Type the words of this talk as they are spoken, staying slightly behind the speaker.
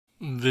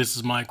This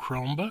is my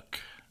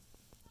Chromebook.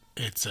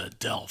 It's a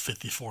Dell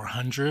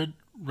 5400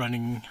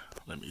 running,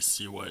 let me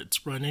see what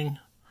it's running.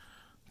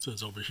 It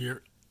says over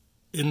here,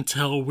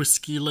 Intel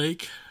Whiskey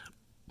Lake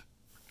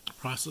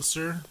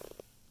processor.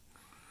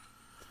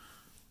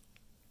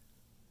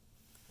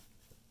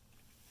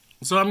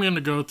 So I'm going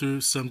to go through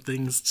some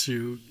things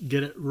to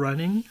get it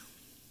running.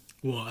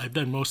 Well, I've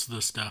done most of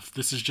the stuff.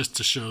 This is just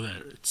to show that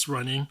it's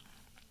running.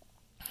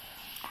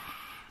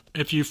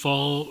 If you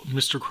follow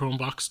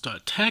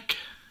MrChromebox.tech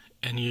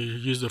and you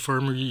use the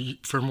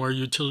firmware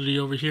utility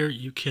over here,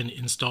 you can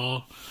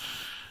install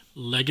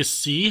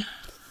Legacy,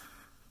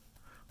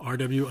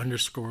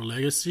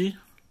 RW_Legacy.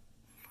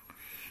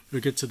 We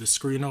get to the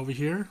screen over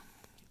here,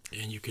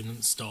 and you can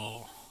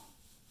install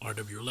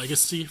RW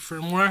Legacy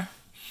firmware.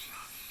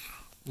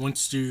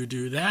 Once you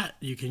do that,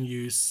 you can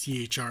use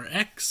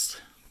CHRX,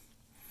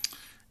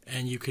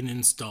 and you can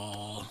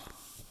install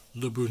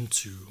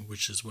Ubuntu,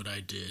 which is what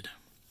I did.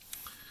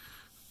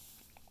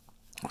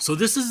 So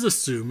this is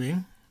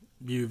assuming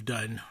you've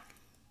done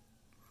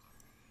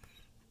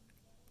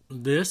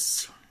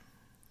this,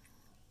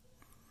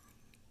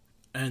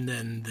 and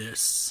then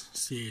this,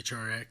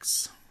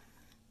 CHRX.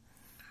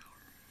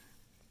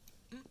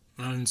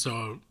 And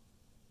so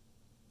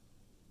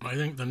I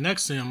think the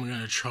next thing I'm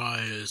going to try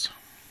is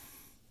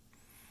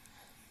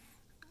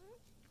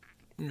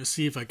I'm going to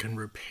see if I can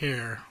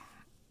repair.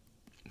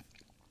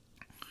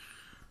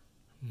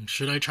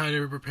 Should I try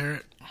to repair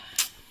it?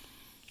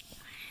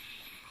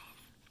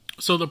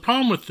 So the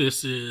problem with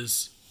this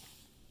is,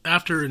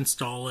 after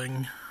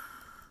installing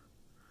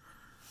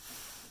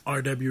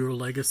RW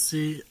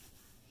Legacy,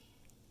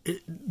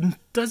 it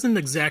doesn't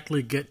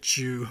exactly get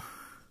you,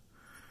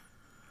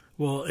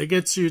 well, it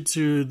gets you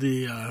to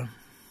the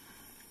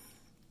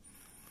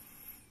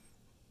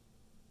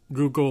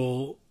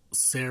Google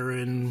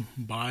Sarin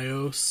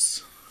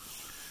BIOS,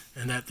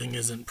 and that thing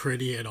isn't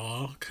pretty at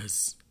all,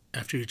 because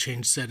after you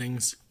change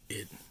settings,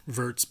 it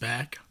reverts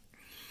back.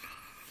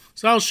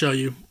 So I'll show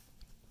you.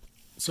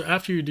 So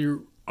after you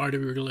do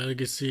RW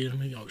Legacy, let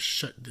me go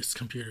shut this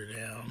computer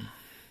down.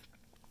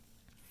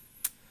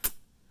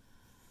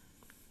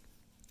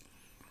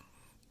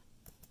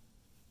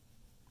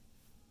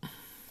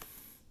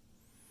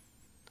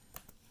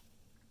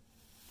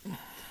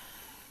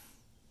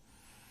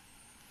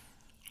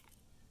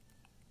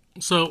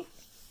 So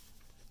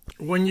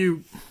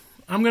when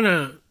I'm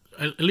gonna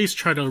at least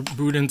try to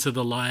boot into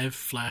the live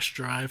flash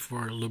drive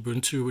for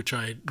Ubuntu, which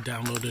I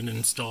downloaded and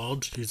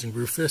installed using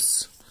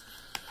Rufus.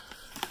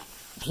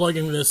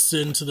 Plugging this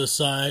into the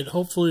side.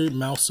 Hopefully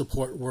mouse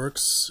support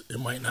works. It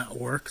might not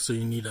work, so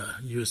you need a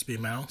USB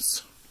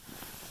mouse.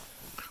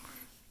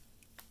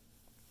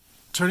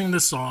 Turning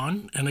this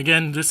on, and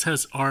again, this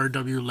has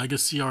RW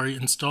Legacy already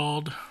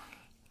installed.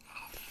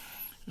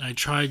 I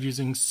tried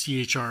using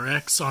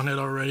CHRX on it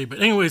already, but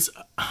anyways,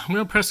 I'm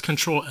going to press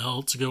Control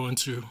L to go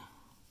into,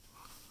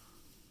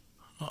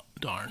 oh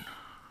darn.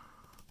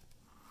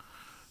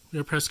 I'm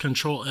going to press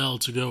Control L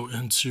to go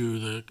into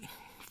the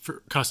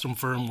custom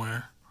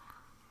firmware.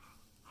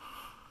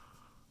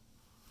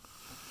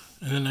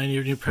 And then I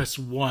need to press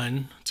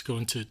 1 to go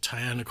into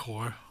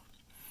Tyanacore.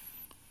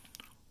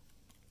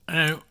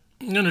 And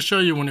I'm going to show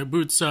you when it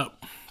boots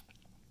up.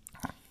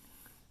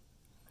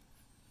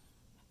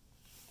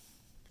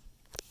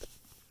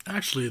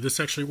 Actually, this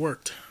actually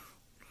worked.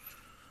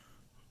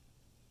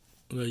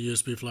 The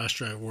USB flash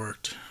drive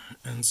worked.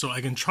 And so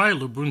I can try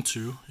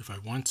Ubuntu if I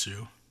want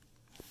to.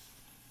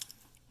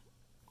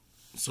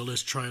 So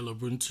let's try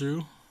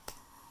Ubuntu.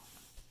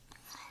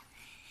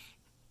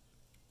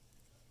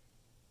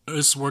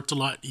 This worked a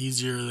lot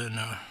easier than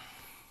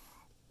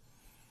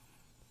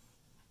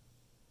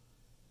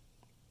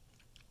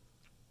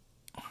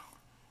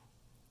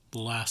the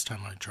last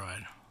time I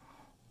tried.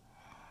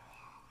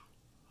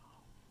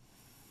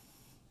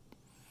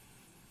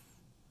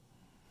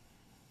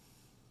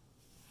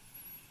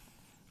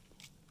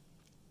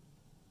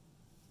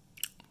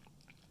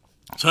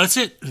 So that's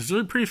it. It's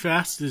really pretty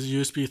fast. This is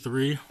USB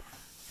 3.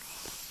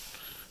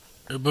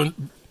 It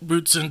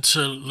boots into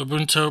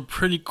Ubuntu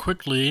pretty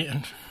quickly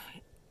and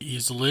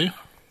easily.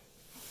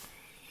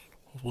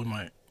 Hopefully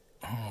I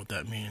don't know what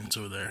that means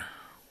over there.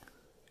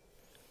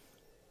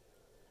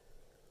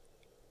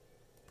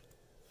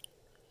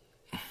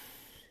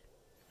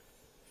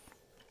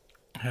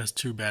 It has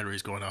 2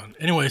 batteries going on.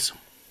 Anyways,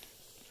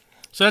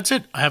 so that's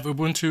it. I have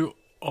Ubuntu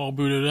all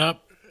booted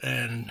up,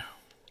 and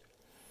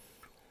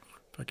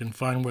if I can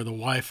find where the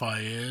Wi-Fi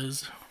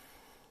is,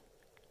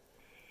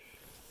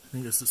 I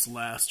think it's this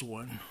last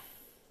one.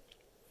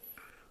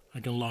 I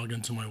can log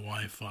into my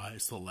Wi-Fi.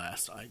 It's the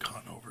last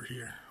icon over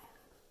here.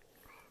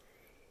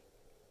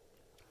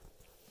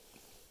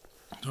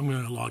 So I'm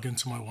going to log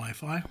into my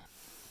Wi-Fi.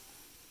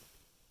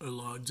 I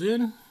logged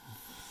in.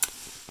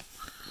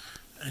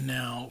 And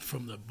now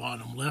from the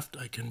bottom left,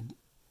 I can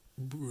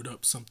boot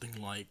up something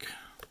like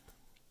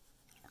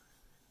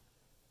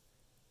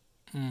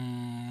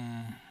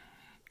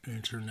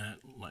internet,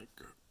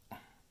 like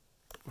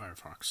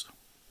Firefox.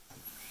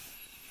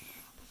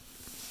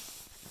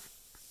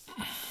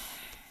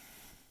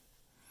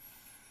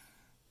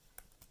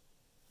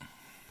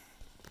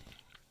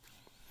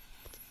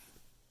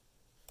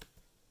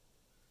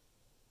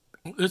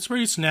 it's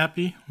pretty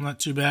snappy, not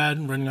too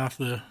bad, running off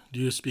the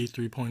USB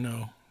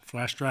 3.0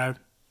 flash drive.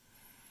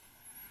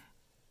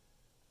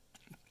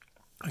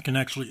 I can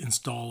actually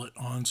install it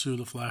onto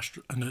the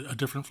a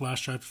different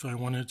flash drive if I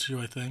wanted to,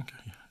 I think,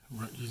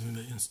 using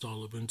the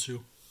install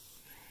Ubuntu.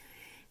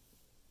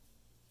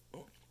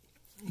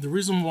 The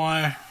reason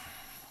why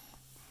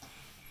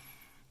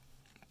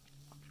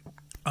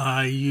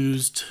I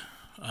used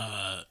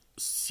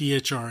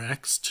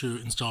CHRX to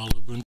install Ubuntu